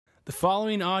The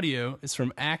following audio is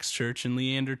from Axe Church in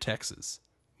Leander, Texas.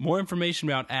 More information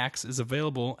about Axe is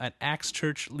available at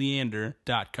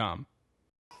axechurchleander.com.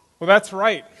 Well, that's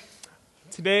right.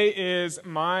 Today is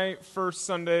my first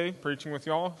Sunday preaching with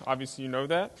y'all. Obviously, you know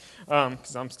that,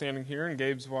 because I'm standing here and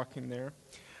Gabe's walking there.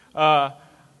 I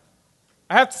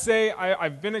have to say,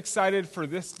 I've been excited for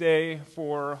this day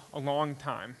for a long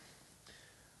time.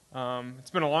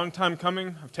 It's been a long time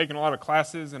coming. I've taken a lot of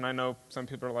classes, and I know some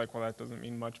people are like, well, that doesn't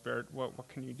mean much, Barrett. What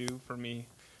can you do for me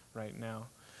right now?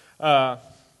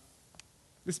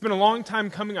 It's been a long time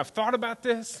coming. I've thought about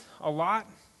this a lot.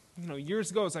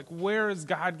 Years ago, it's like, where is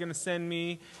God going to send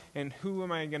me, and who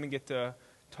am I going to get to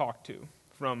talk to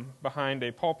from behind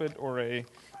a pulpit or I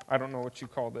don't know what you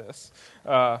call this.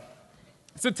 So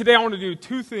today I want to do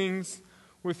two things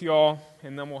with y'all,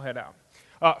 and then we'll head out.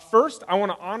 First, I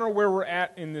want to honor where we're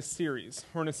at in this series.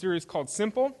 We're in a series called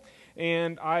Simple,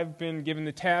 and I've been given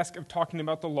the task of talking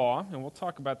about the law, and we'll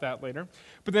talk about that later.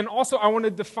 But then also, I want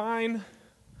to define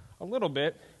a little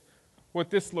bit what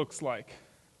this looks like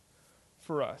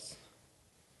for us.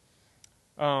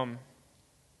 I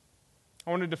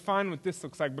want to define what this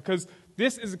looks like, because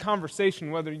this is a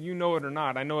conversation, whether you know it or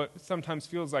not. I know it sometimes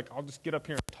feels like I'll just get up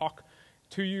here and talk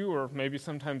to you, or maybe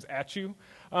sometimes at you.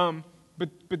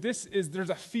 But there's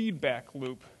a feedback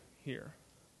loop here.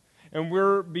 And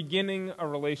we're beginning a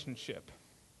relationship.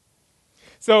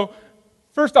 So,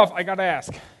 first off, I got to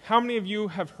ask, how many of you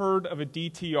have heard of a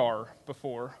DTR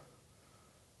before?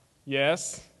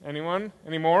 Yes? Anyone?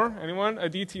 Any more? Anyone? A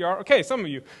DTR? Okay, some of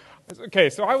you. Okay,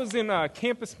 so I was in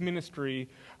campus ministry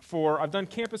I've done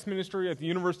campus ministry at the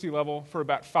university level for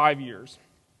about 5 years.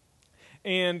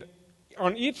 And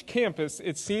on each campus,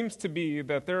 it seems to be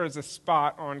that there is a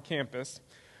spot on campus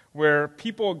where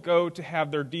people go to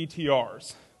have their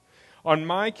DTRs. On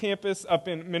my campus up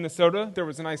in Minnesota, there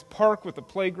was a nice park with a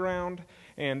playground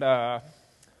and,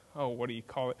 what do you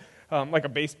call it? Like a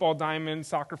baseball diamond,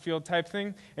 soccer field type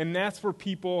thing. And that's where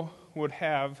people would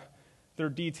have their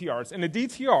DTRs. And a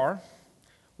DTR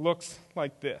looks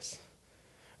like this.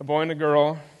 A boy and a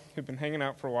girl who've been hanging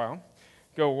out for a while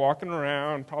go walking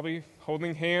around, probably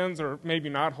holding hands or maybe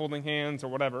not holding hands or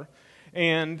whatever,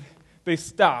 and they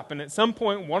stop. And at some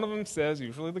point, one of them says,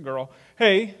 usually the girl,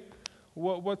 hey,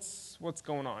 what's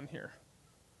going on here?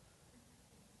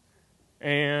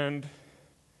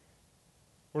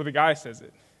 Or the guy says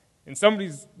it, and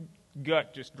somebody's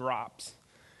gut just drops.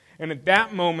 And at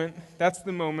that moment, that's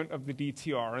the moment of the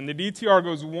DTR. And the DTR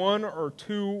goes one or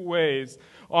two ways.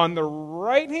 On the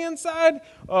right-hand side,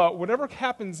 whatever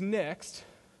happens next,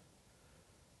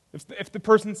 if the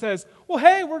person says, well,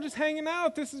 hey, we're just hanging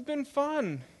out, this has been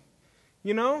fun,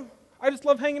 I just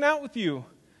love hanging out with you,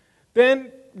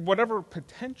 then whatever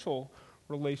potential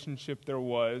relationship there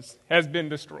was has been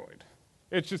destroyed.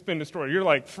 It's just been destroyed. You're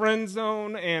like friend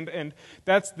zone, and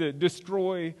that's the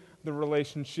destroy the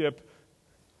relationship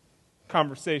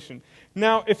conversation.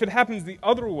 Now, if it happens the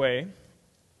other way,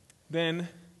 then,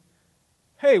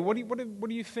 hey, what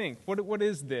do you think? What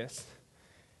is this?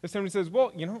 If somebody says,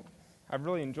 well, I've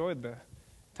really enjoyed the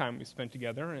time we spent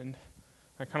together, and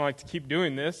I kind of like to keep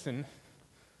doing this, and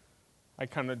I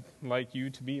kind of like you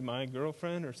to be my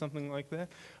girlfriend or something like that,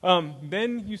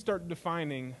 then you start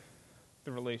defining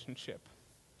the relationship.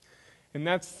 And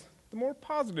that's the more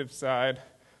positive side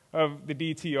of the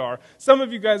DTR. Some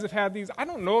of you guys have had these. I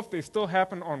don't know if they still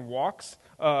happen on walks.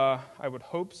 I would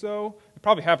hope so. It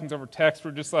probably happens over text.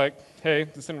 We're just like, hey,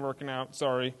 this isn't working out.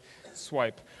 Sorry.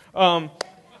 Swipe.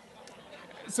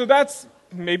 So that's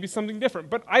maybe something different.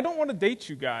 But I don't want to date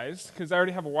you guys because I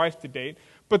already have a wife to date.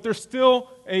 But there's still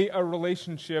a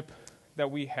relationship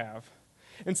that we have.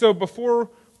 And so before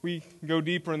we go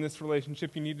deeper in this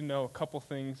relationship, you need to know a couple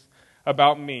things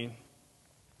about me.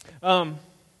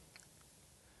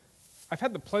 I've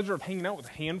had the pleasure of hanging out with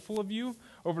a handful of you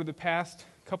over the past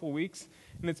couple weeks,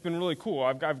 and it's been really cool.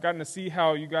 I've gotten to see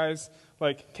how you guys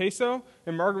like queso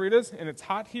and margaritas, and it's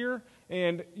hot here,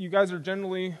 and you guys are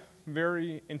generally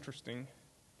very interesting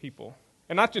people.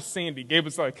 And not just Sandy. Gabe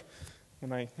was like,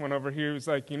 when I went over here, he was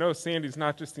like, Sandy's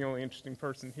not just the only interesting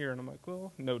person here. And I'm like,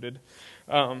 well, noted.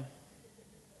 So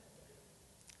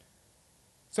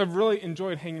I've really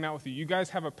enjoyed hanging out with you. You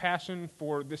guys have a passion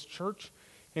for this church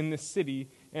in this city,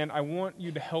 and I want you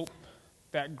to help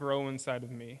that grow inside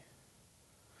of me.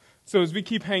 So as we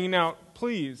keep hanging out,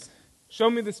 please show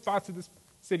me the spots of this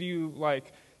city you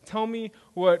like. Tell me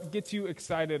what gets you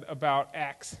excited about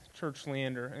Axe Church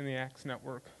Leander and the Axe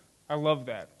Network. I love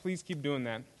that. Please keep doing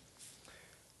that.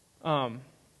 A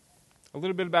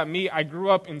little bit about me. I grew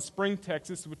up in Spring,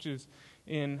 Texas, which is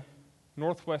in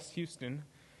northwest Houston.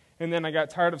 And then I got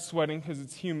tired of sweating because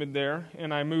it's humid there,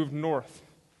 and I moved north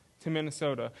to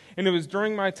Minnesota. And it was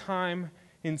during my time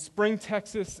in Spring,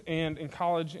 Texas, and in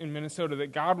college in Minnesota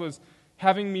that God was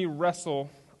having me wrestle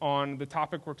on the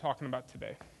topic we're talking about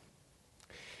today.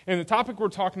 And the topic we're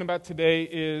talking about today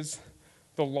is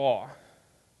the law.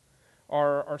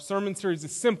 Our sermon series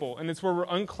is simple, and it's where we're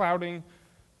unclouding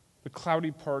the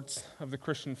cloudy parts of the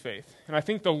Christian faith. And I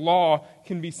think the law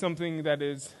can be something that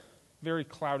is very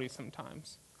cloudy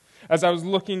sometimes. As I was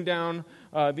looking down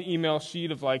the email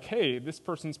sheet of like, hey, this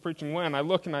person's preaching when, I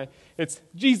look and it's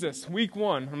Jesus, week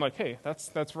 1. I'm like, hey,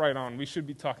 that's right on. We should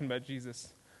be talking about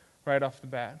Jesus right off the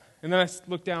bat. And then I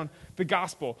look down, the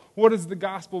gospel. What does the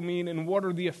gospel mean, and what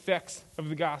are the effects of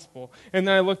the gospel? And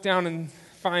then I look down and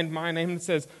find my name that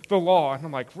says the law. And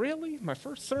I'm like, really? My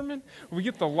first sermon? We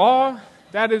get the law?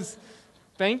 That is,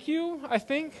 thank you, I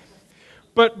think.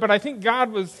 But I think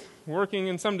God was working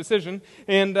in some decision,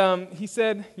 and he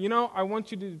said, I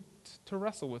want you to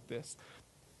wrestle with this.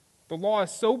 The law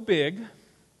is so big,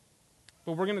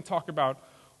 but we're going to talk about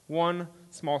one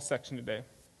small section today.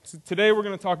 So today we're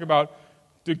going to talk about,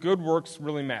 do good works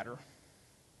really matter?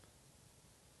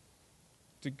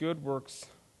 Do good works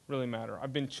really matter?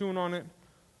 I've been chewing on it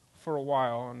for a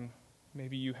while, and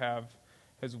maybe you have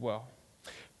as well.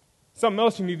 Something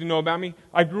else you need to know about me,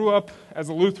 I grew up as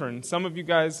a Lutheran. Some of you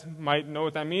guys might know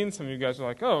what that means. Some of you guys are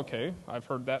like, oh, okay, I've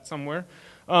heard that somewhere.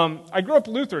 I grew up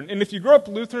Lutheran, and if you grew up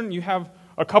Lutheran, you have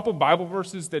a couple Bible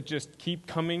verses that just keep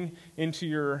coming into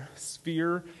your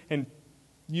sphere, and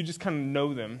you just kind of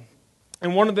know them.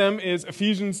 And one of them is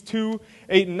Ephesians 2,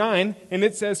 8, and 9, and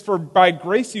it says, for by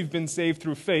grace you've been saved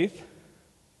through faith.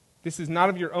 This is not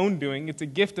of your own doing, it's a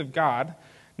gift of God,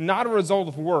 not a result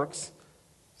of works,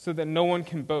 so that no one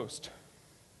can boast.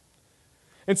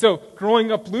 And so,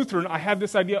 growing up Lutheran, I had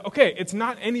this idea, okay, it's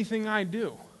not anything I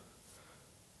do.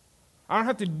 I don't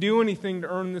have to do anything to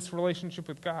earn this relationship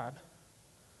with God.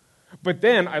 But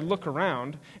then I look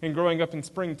around, and growing up in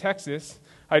Spring, Texas,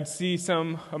 I'd see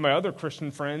some of my other Christian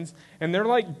friends, and they're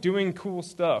like doing cool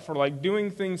stuff, or like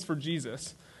doing things for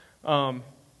Jesus. And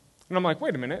I'm like,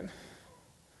 wait a minute.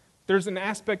 There's an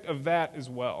aspect of that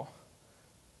as well.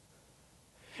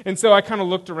 And so I kind of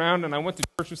looked around, and I went to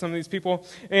church with some of these people,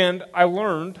 and I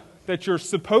learned that you're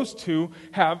supposed to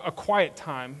have a quiet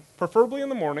time, preferably in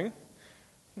the morning,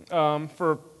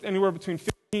 for anywhere between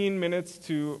 15 minutes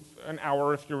to an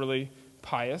hour if you're really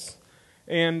pious.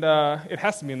 And it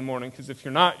has to be in the morning, because if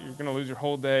you're not, you're going to lose your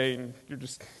whole day, and you're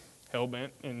just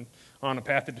hell-bent and on a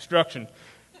path of destruction.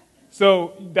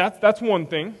 So that's one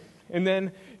thing. And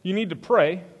then you need to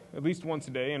pray at least once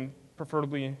a day, and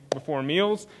preferably before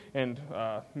meals, and you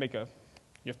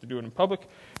have to do it in public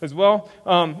as well.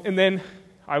 And then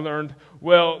I learned,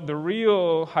 the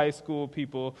real high school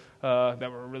people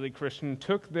that were really Christian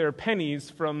took their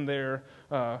pennies from their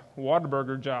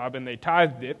Whataburger job and they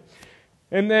tithed it.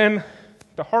 And then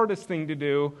the hardest thing to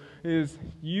do is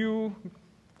you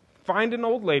find an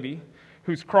old lady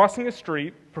who's crossing a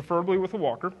street, preferably with a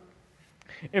walker,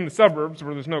 in the suburbs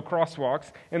where there's no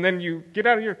crosswalks, and then you get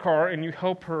out of your car and you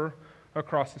help her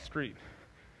across the street.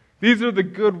 These are the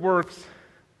good works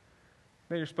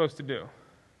that you're supposed to do.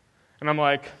 And I'm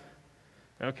like,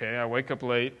 okay, I wake up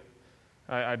late.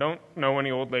 I don't know any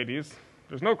old ladies.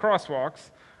 There's no crosswalks.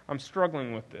 I'm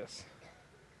struggling with this.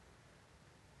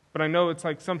 But I know it's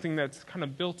like something that's kind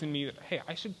of built in me that, hey,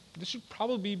 this should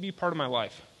probably be part of my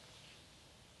life.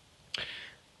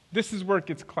 This is where it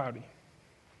gets cloudy.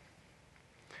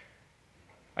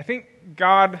 I think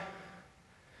God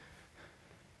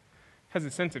has a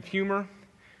sense of humor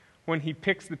when he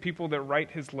picks the people that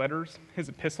write his letters, his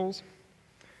epistles.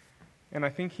 And I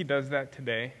think he does that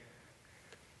today.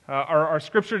 Our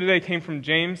scripture today came from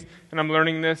James, and I'm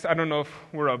learning this. I don't know if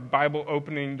we're a Bible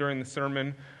opening during the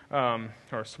sermon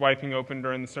or swiping open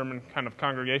during the sermon kind of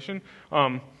congregation.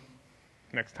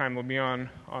 Next time it'll be on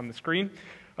the screen.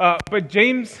 But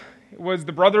James was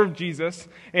the brother of Jesus,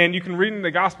 and you can read in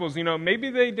the Gospels, maybe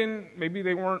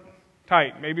they weren't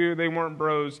tight. Maybe they weren't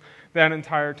bros that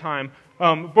entire time.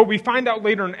 But we find out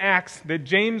later in Acts that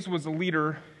James was a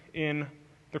leader in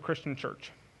the Christian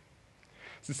church.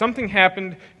 So something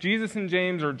happened,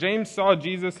 James saw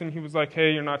Jesus, and he was like,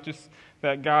 hey, you're not just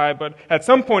that guy. But at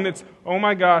some point it's, oh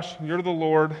my gosh, you're the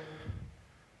Lord.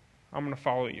 I'm going to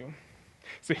follow you.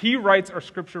 So he writes our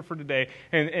scripture for today,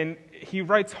 and he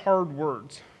writes hard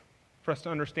words for us to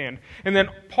understand. And then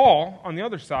Paul, on the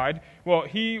other side,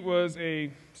 he was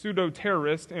a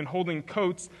pseudo-terrorist and holding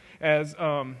coats as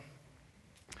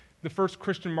the first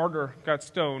Christian martyr got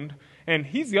stoned, and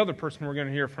he's the other person we're going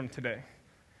to hear from today.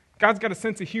 God's got a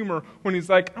sense of humor when he's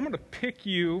like, I'm going to pick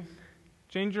you,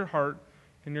 change your heart,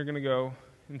 and you're going to go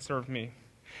and serve me.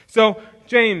 So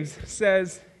James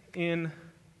says in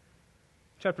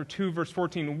chapter 2, verse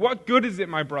 14, "What good is it,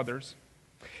 my brothers,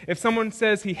 if someone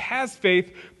says he has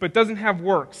faith but doesn't have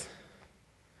works?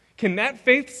 Can that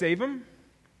faith save him?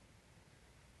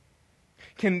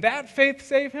 Can that faith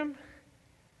save him?"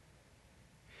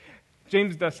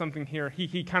 James does something here.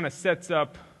 He kind of sets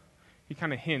up, he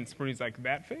kind of hints where he's like,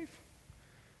 that faith?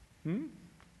 And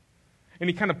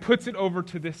he kind of puts it over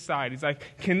to this side. He's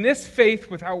like, can this faith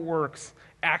without works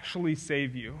actually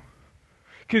save you?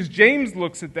 Because James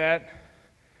looks at that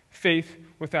faith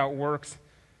without works,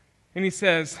 and he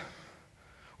says,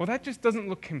 well, that just doesn't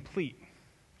look complete.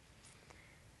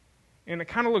 And it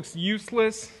kind of looks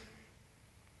useless.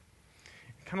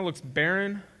 It kind of looks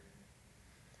barren.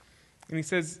 And he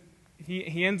says,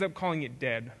 he ends up calling it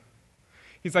dead.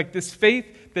 He's like, this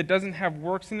faith that doesn't have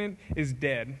works in it is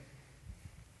dead.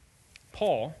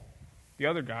 Paul, the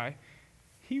other guy,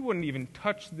 he wouldn't even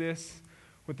touch this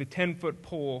with a 10-foot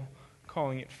pole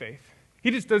calling it faith.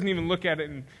 He just doesn't even look at it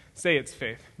and say it's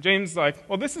faith. James is like,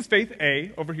 well, this is faith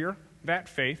A over here, that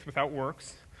faith without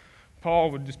works.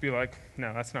 Paul would just be like,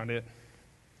 no, that's not it.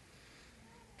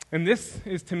 And this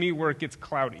is, to me, where it gets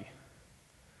cloudy.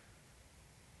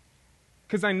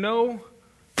 Because I know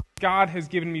God has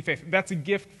given me faith. That's a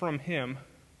gift from him.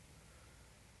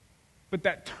 But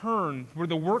that turn, where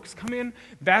the works come in,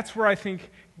 that's where I think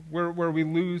where we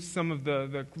lose some of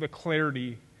the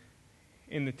clarity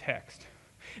in the text.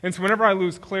 And so whenever I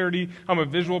lose clarity, I'm a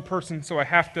visual person, so I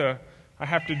have to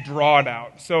draw it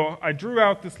out. So I drew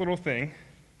out this little thing.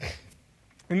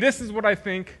 And this is what I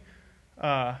think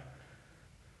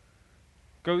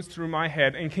goes through my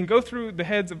head and can go through the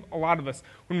heads of a lot of us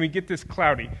when we get this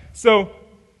cloudy. So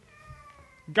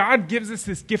God gives us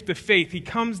this gift of faith. He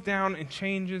comes down and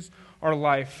changes our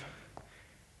life.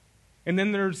 And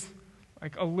then there's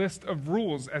like a list of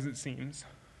rules, as it seems.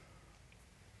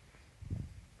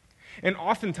 And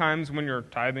oftentimes when you're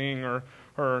tithing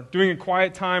or doing a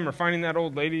quiet time or finding that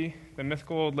old lady, the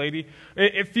mythical old lady,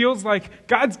 it feels like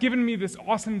God's given me this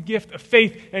awesome gift of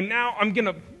faith, and now I'm going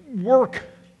to work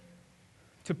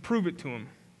to prove it to him,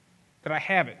 that I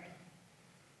have it.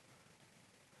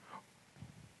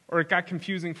 Or it got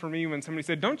confusing for me when somebody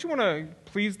said, don't you want to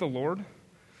please the Lord?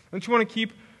 Don't you want to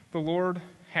keep the Lord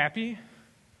happy?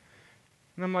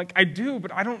 And I'm like, I do,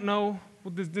 but I don't know.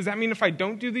 Well, does that mean if I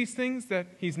don't do these things that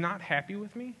he's not happy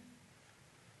with me?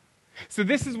 So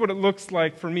this is what it looks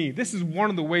like for me. This is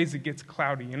one of the ways it gets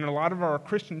cloudy. And in a lot of our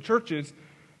Christian churches,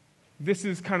 this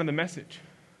is kind of the message.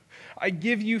 I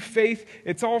give you faith.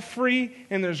 It's all free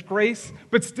and there's grace,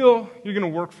 but still you're going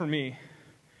to work for me.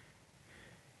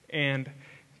 And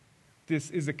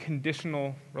this is a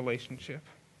conditional relationship.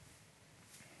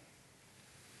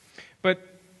 But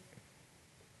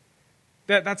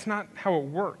that's not how it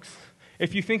works.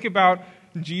 If you think about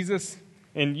Jesus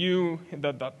and you,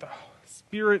 the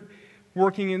Spirit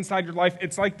working inside your life,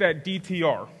 it's like that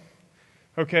DTR,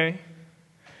 okay?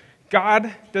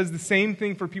 God does the same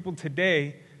thing for people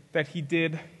today that he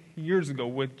did years ago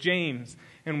with James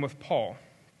and with Paul.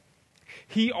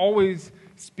 He always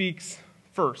speaks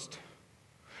first.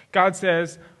 God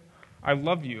says, I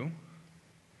love you.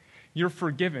 You're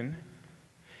forgiven.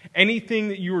 Anything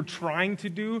that you were trying to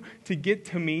do to get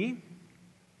to me,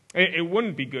 it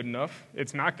wouldn't be good enough.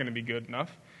 It's not going to be good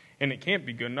enough, and it can't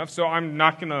be good enough. So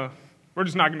we're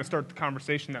just not going to start the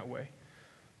conversation that way.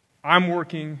 I'm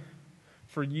working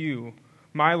for you,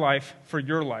 my life for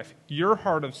your life. Your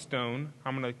heart of stone,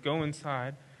 I'm going to go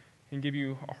inside and give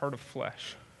you a heart of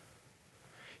flesh.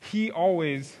 He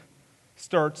always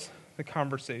starts the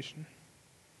conversation.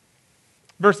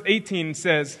 Verse 18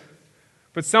 says,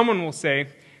 but someone will say,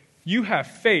 you have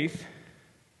faith,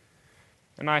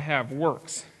 and I have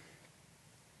works.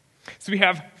 So we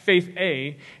have faith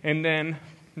A, and then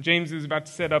James is about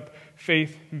to set up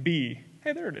faith B.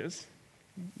 Hey, there it is.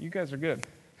 You guys are good.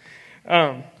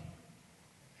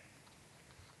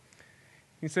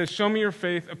 He says, show me your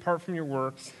faith apart from your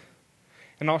works,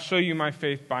 and I'll show you my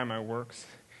faith by my works.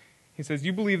 He says,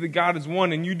 you believe that God is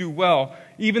one, and you do well.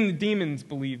 Even the demons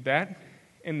believe that,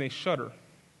 and they shudder.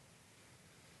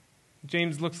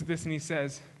 James looks at this and he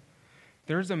says,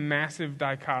 there's a massive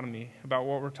dichotomy about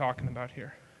what we're talking about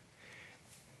here.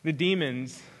 The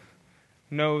demons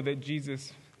know that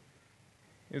Jesus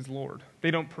is Lord. They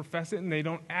don't profess it and they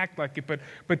don't act like it,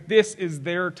 but this is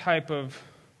their type of,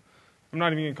 I'm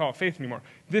not even going to call it faith anymore.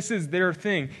 This is their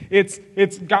thing.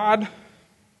 It's God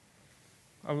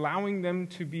allowing them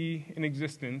to be in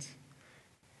existence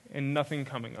and nothing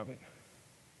coming of it.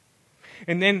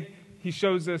 And then he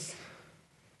shows us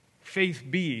faith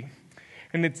B,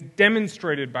 and it's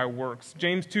demonstrated by works.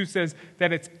 James 2 says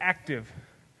that it's active,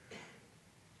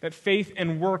 that faith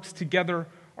and works together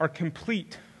are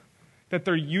complete. that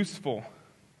they're useful,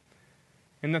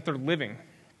 and that they're living.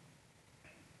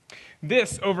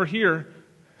 This over here,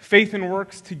 faith and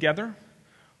works together,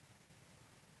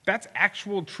 that's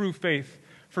actual true faith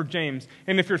for James.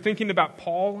 And if you're thinking about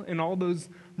Paul and all those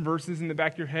verses in the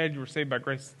back of your head, you were saved by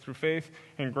grace through faith,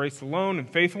 and grace alone, and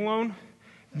faith alone,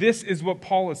 this is what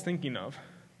Paul is thinking of.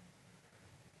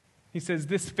 He says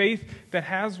this faith that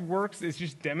has works is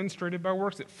just demonstrated by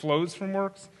works. It flows from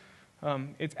works.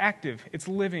 It's active. It's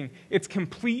living. It's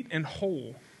complete and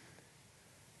whole.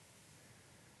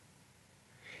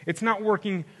 It's not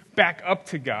working back up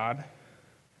to God.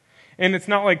 And it's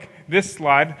not like this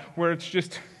slide where it's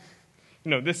just,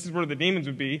 this is where the demons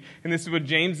would be, and this is what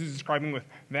James is describing with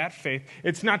that faith.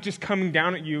 It's not just coming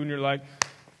down at you and you're like,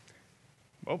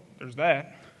 well, there's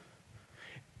that.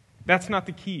 That's not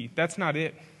the key. That's not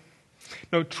it.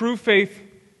 No, true faith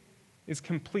is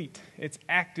complete. It's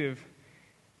active,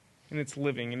 and it's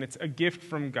living, and it's a gift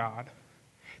from God.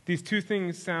 These two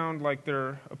things sound like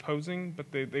they're opposing,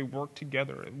 but they work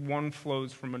together. One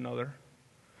flows from another.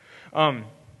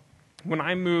 When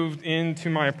I moved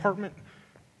into my apartment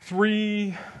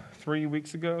 3.5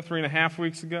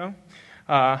 weeks ago,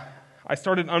 I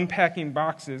started unpacking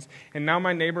boxes, and now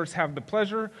my neighbors have the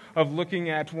pleasure of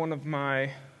looking at one of my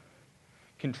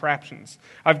contraptions.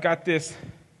 I've got this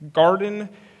garden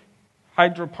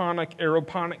hydroponic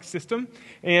aeroponic system,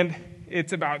 and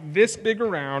it's about this big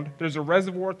around. There's a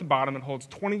reservoir at the bottom. It holds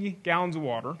 20 gallons of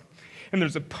water. And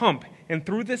there's a pump, and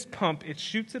through this pump, it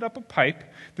shoots it up a pipe,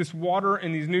 this water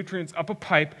and these nutrients up a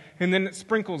pipe, and then it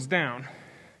sprinkles down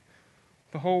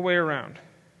the whole way around.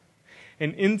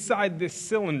 And inside this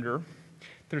cylinder,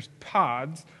 there's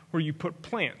pods where you put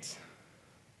plants.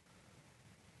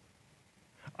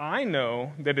 I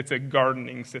know that it's a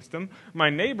gardening system. My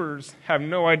neighbors have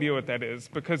no idea what that is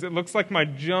because it looks like my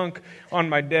junk on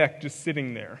my deck just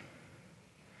sitting there.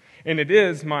 And it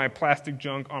is my plastic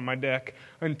junk on my deck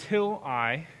until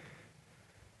I,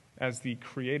 as the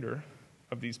creator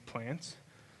of these plants,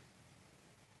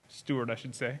 steward I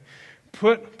should say,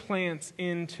 put plants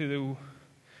into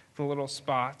the little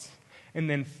spots and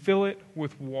then fill it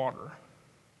with water.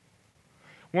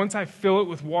 Once I fill it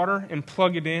with water and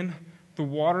plug it in, the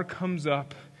water comes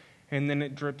up and then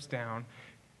it drips down.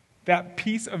 That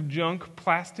piece of junk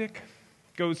plastic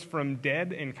goes from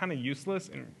dead and kind of useless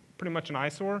and pretty much an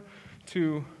eyesore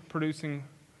to producing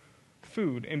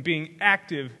food and being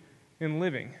active and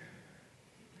living.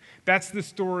 That's the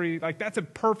story, that's a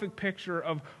perfect picture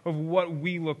of what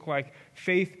we look like,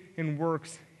 faith and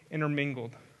works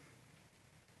intermingled.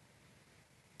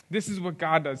 This is what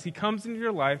God does. He comes into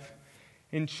your life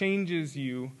and changes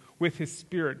you with his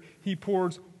Spirit. He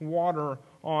pours water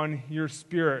on your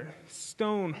spirit.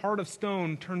 Heart of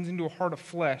stone turns into a heart of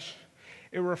flesh.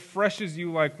 It refreshes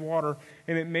you like water,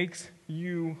 and it makes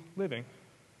you living.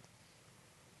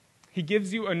 He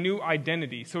gives you a new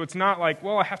identity. So it's not like,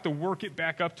 I have to work it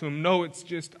back up to him. No, it's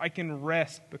just I can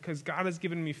rest because God has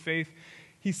given me faith.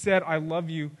 He said, I love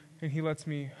you, and he lets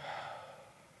me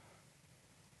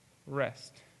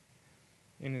rest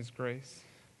in his grace.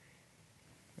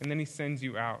 And then he sends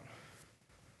you out.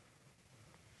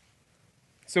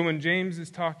 So when James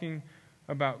is talking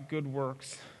about good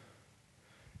works,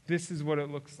 this is what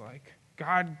it looks like.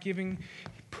 God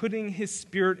putting his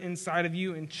Spirit inside of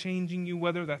you and changing you,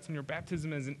 whether that's in your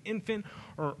baptism as an infant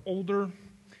or older,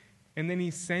 and then he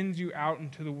sends you out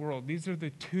into the world. These are the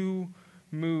two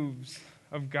moves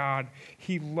of God.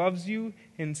 He loves you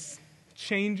and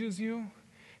changes you,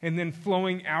 and then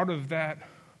flowing out of that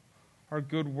are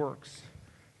good works.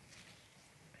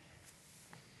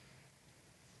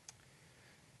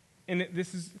 And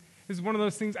this is one of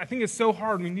those things I think is so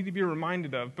hard we need to be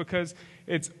reminded of, because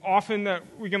it's often that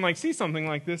we can see something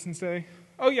like this and say,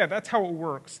 oh yeah, that's how it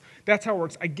works. That's how it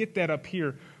works. I get that up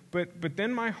here. But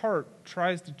then my heart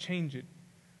tries to change it.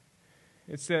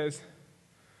 It says,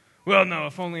 well, no,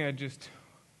 if only I just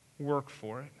work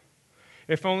for it.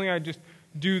 If only I just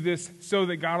do this so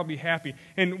that God will be happy.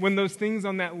 And when those things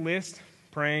on that list,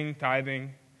 praying,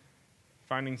 tithing,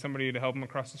 finding somebody to help them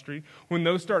across the street, when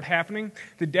those start happening,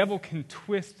 the devil can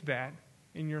twist that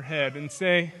in your head and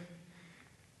say,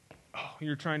 oh,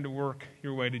 you're trying to work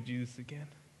your way to Jesus again.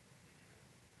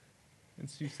 And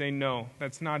so you say, no,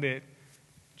 that's not it.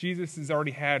 Jesus has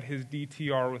already had his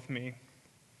DTR with me.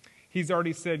 He's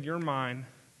already said, you're mine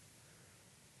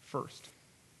first.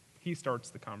 He starts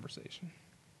the conversation.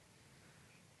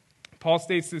 Paul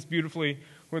states this beautifully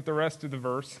with the rest of the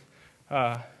verse.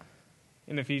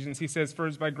 In Ephesians, he says, for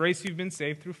it's by grace you've been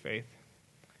saved through faith.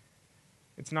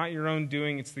 It's not your own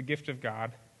doing, it's the gift of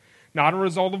God, not a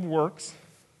result of works,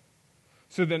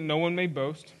 so that no one may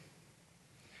boast.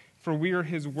 For we are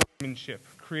his workmanship,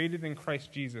 created in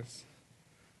Christ Jesus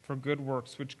for good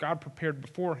works, which God prepared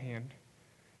beforehand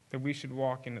that we should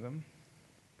walk into them.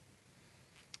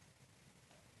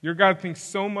 Your God thinks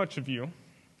so much of you,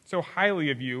 so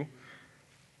highly of you,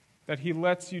 that he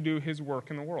lets you do his work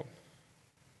in the world.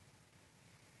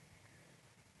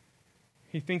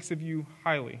 He thinks of you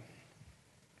highly.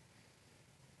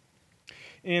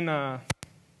 In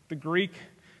the Greek,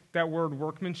 that word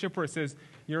workmanship, where it says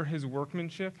you're his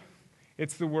workmanship,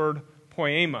 it's the word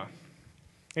poema,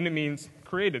 and it means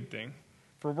created thing,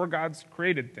 for we're God's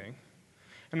created thing.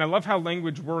 And I love how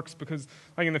language works because,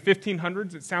 like in the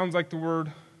 1500s, it sounds like the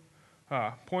word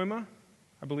poema,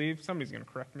 I believe. Somebody's going to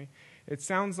correct me. It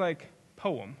sounds like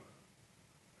poem.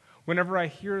 Whenever I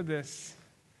hear this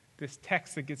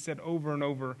text that gets said over and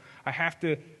over, I have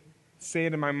to say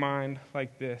it in my mind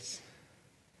like this.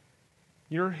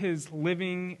 You're his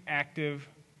living, active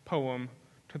poem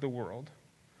to the world.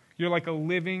 You're like a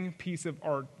living piece of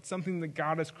art, something that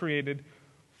God has created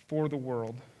for the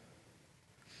world.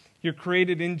 You're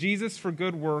created in Jesus for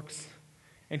good works,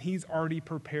 and he's already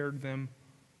prepared them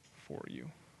for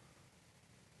you.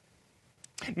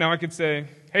 Now I could say,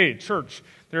 hey, church,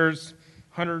 there's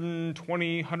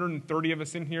 120, 130 of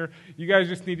us in here. You guys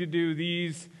just need to do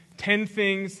these 10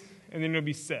 things, and then it'll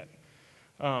be set.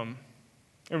 And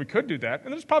we could do that.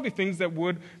 And there's probably things that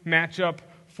would match up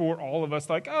for all of us,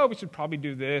 like, oh, we should probably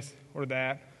do this or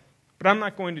that. But I'm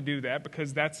not going to do that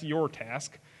because that's your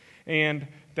task. And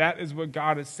that is what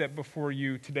God has set before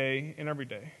you today and every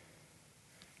day.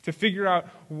 To figure out,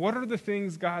 what are the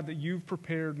things, God, that you've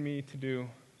prepared me to do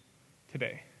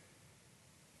today?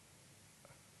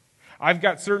 I've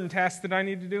got certain tasks that I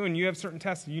need to do, and you have certain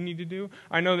tasks that you need to do.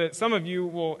 I know that some of you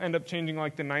will end up changing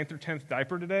like the 9th or 10th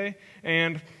diaper today,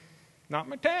 and not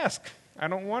my task. I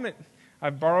don't want it.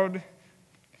 I've borrowed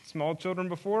small children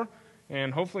before,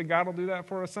 and hopefully God will do that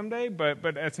for us someday, but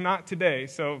it's not today,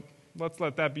 so let's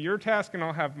let that be your task, and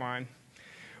I'll have mine.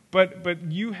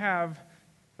 But you have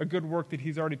a good work that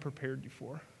he's already prepared you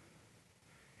for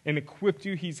and equipped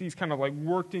you. He's kind of like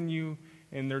worked in you,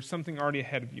 and there's something already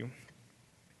ahead of you.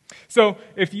 So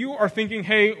if you are thinking,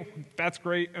 hey, that's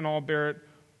great and all, Barrett,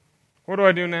 what do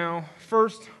I do now?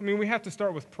 First, we have to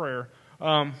start with prayer.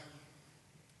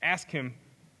 Ask him,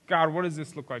 God, what does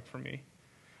this look like for me?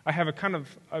 I have a kind of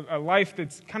a life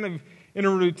that's kind of in a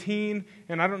routine,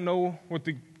 and I don't know what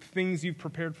the things you've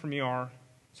prepared for me are.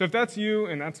 So if that's you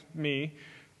and that's me,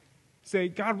 say,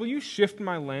 God, will you shift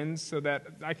my lens so that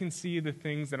I can see the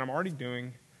things that I'm already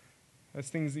doing as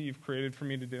things that you've created for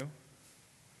me to do?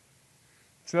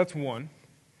 So that's one.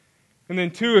 And then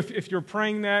two, if you're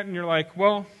praying that and you're like,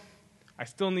 well, I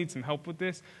still need some help with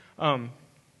this, I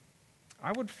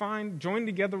would join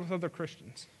together with other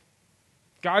Christians.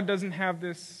 God doesn't have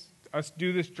us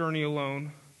do this journey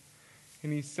alone,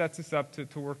 and he sets us up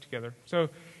to work together. So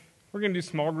we're going to do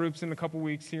small groups in a couple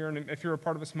weeks here, and if you're a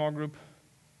part of a small group,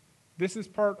 this is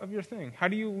part of your thing. How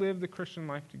do you live the Christian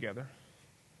life together?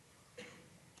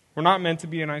 We're not meant to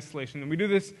be in isolation, and we do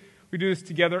this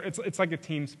together. It's like a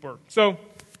team sport. So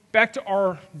back to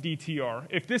our DTR.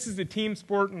 If this is a team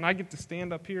sport and I get to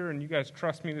stand up here and you guys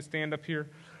trust me to stand up here,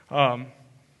 then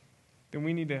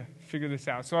we need to figure this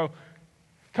out. So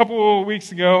a couple of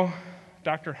weeks ago,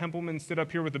 Dr. Hempelman stood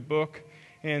up here with a book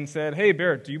and said, hey,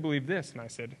 Barrett, do you believe this? And I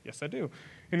said, yes, I do.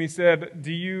 And he said,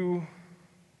 do you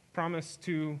promise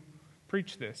to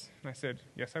preach this? And I said,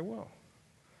 yes, I will.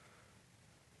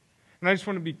 And I just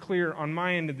want to be clear on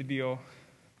my end of the deal.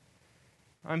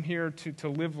 I'm here to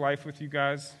live life with you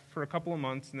guys for a couple of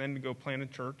months and then to go plant a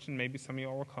church, and maybe some of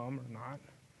y'all will come or not.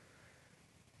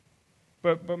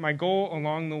 But my goal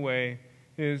along the way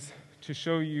is to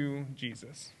show you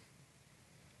Jesus.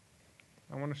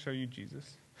 I want to show you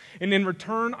Jesus. And in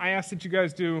return, I ask that you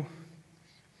guys do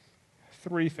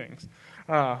 3 things.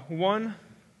 1,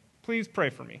 please pray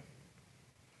for me.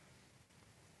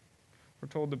 We're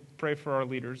told to pray for our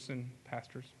leaders and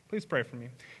pastors. Please pray for me.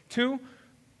 2,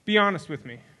 be honest with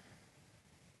me.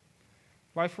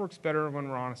 Life works better when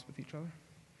we're honest with each other.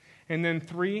 And then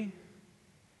 3,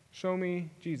 show me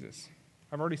Jesus.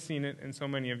 I've already seen it in so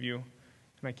many of you,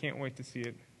 and I can't wait to see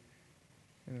it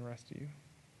in the rest of you.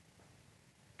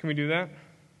 Can we do that?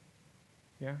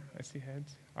 Yeah, I see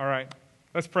heads. All right,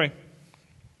 let's pray.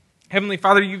 Heavenly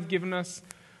Father, you've given us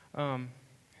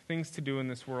things to do in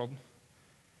this world.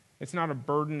 It's not a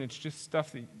burden. It's just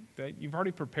stuff that you've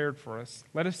already prepared for us.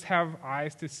 Let us have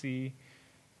eyes to see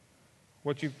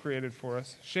what you've created for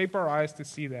us. Shape our eyes to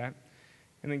see that,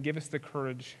 and then give us the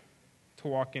courage to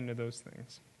walk into those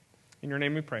things. In your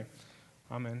name we pray.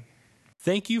 Amen.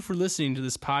 Thank you for listening to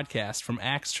this podcast from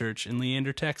Axe Church in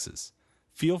Leander, Texas.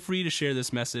 Feel free to share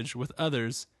this message with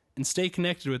others and stay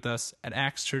connected with us at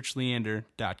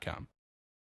axchurchleander.com.